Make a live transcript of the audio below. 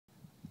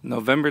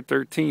November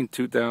 13,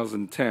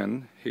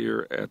 2010,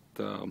 here at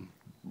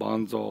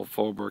Bonsall,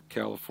 Fallbrook,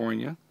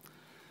 California,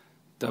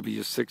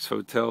 W6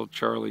 Hotel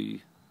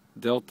Charlie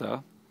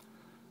Delta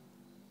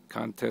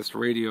contest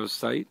radio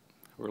site.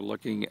 We're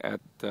looking at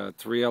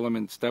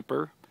 3-element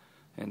stepper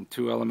and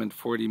 2-element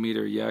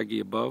 40-meter Yagi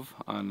above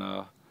on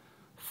a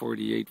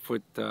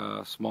 48-foot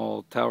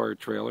small tower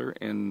trailer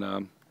in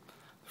the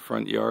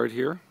front yard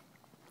here.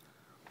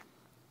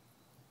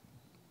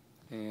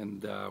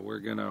 And we're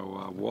going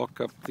to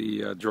walk up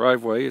the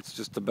driveway. It's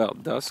just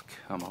about dusk.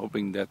 I'm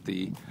hoping that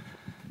the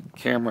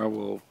camera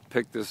will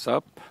pick this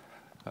up.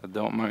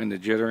 Don't mind the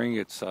jittering.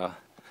 It's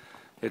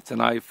an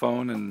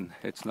iPhone and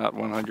it's not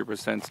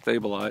 100%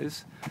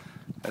 stabilized.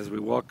 As we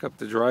walk up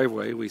the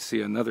driveway, we see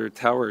another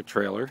tower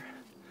trailer.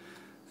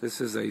 This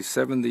is a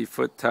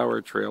 70-foot tower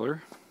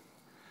trailer,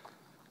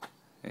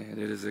 and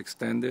it is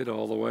extended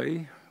all the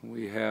way.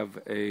 We have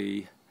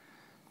a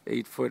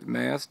 8-foot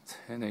mast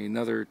and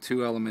another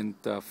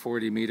 2-element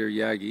 40-meter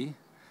Yagi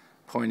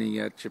pointing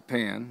at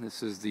Japan.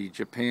 This is the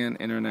Japan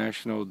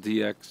International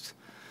DX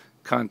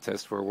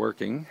contest we're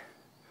working.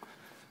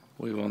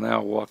 We will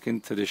now walk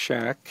into the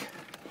shack,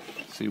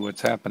 see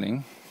what's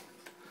happening.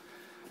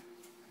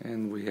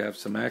 And we have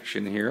some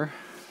action here.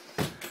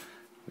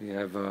 We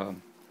have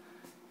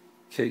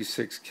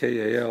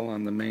K6KAL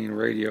on the main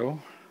radio,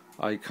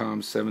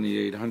 ICOM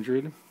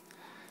 7800.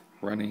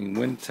 Running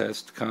wind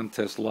test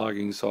contest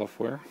logging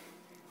software.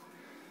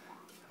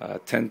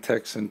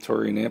 10-tech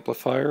Centurion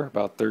amplifier,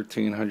 about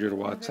 1300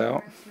 watts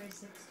out.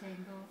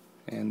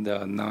 And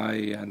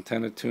Nye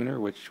antenna tuner,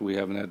 which we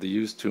haven't had to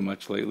use too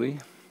much lately.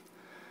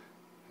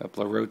 A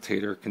couple of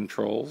rotator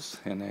controls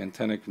and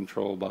antenna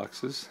control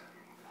boxes.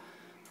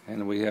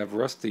 And we have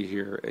Rusty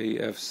here,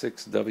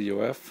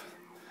 AF6WF,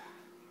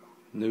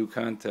 new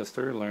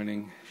contester,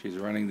 learning. She's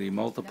running the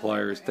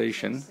multiplier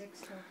station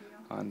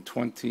on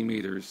 20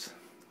 meters.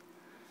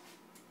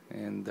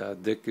 And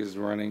Dick is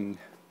running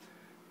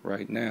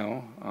right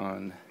now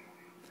on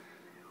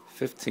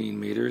 15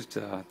 meters.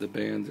 The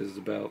band is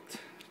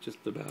just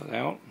about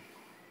out.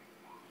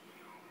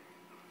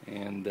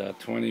 And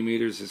 20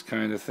 meters is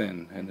kind of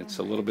thin, and it's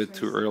a little bit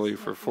too early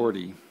for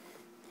 40.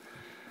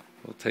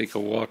 We'll take a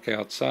walk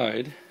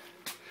outside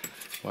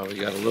while we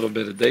got a little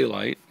bit of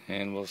daylight,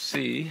 and we'll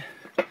see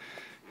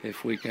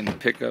if we can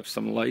pick up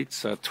some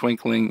lights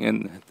twinkling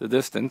in the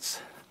distance.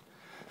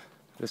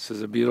 This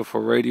is a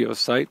beautiful radio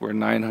site. We're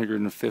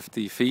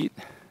 950 feet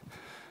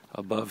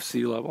above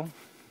sea level.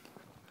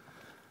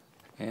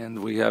 And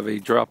we have a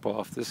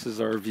drop-off. This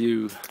is our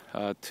view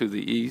to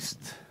the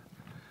east.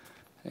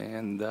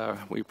 And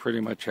we pretty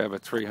much have a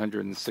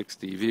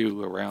 360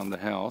 view around the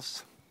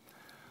house.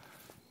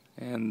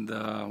 And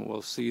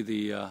we'll see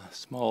the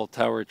small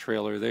tower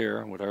trailer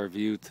there with our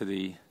view to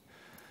the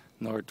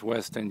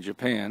northwest in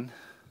Japan.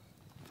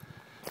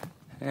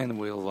 And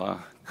we'll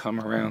come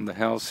around the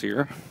house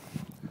here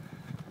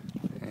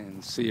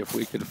and see if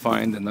we could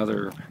find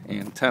another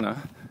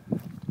antenna.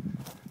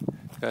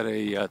 Got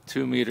a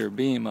 2-meter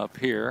beam up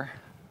here,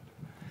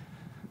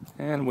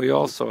 and we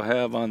also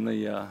have on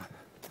the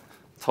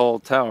tall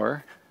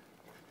tower,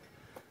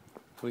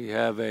 we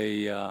have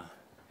a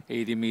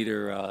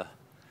 80-meter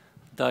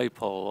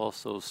dipole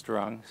also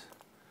strung,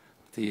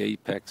 the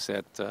apex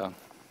at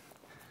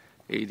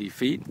 80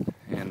 feet.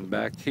 And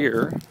back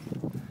here,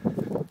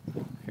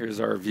 here's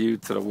our view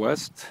to the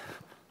west,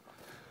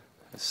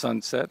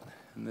 sunset.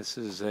 And this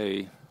is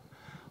a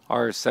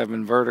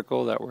R7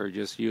 vertical that we're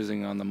just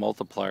using on the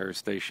multiplier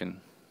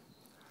station.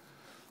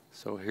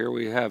 So here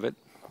we have it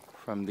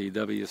from the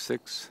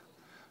W6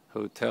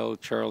 Hotel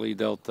Charlie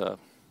Delta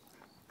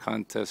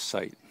contest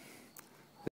site.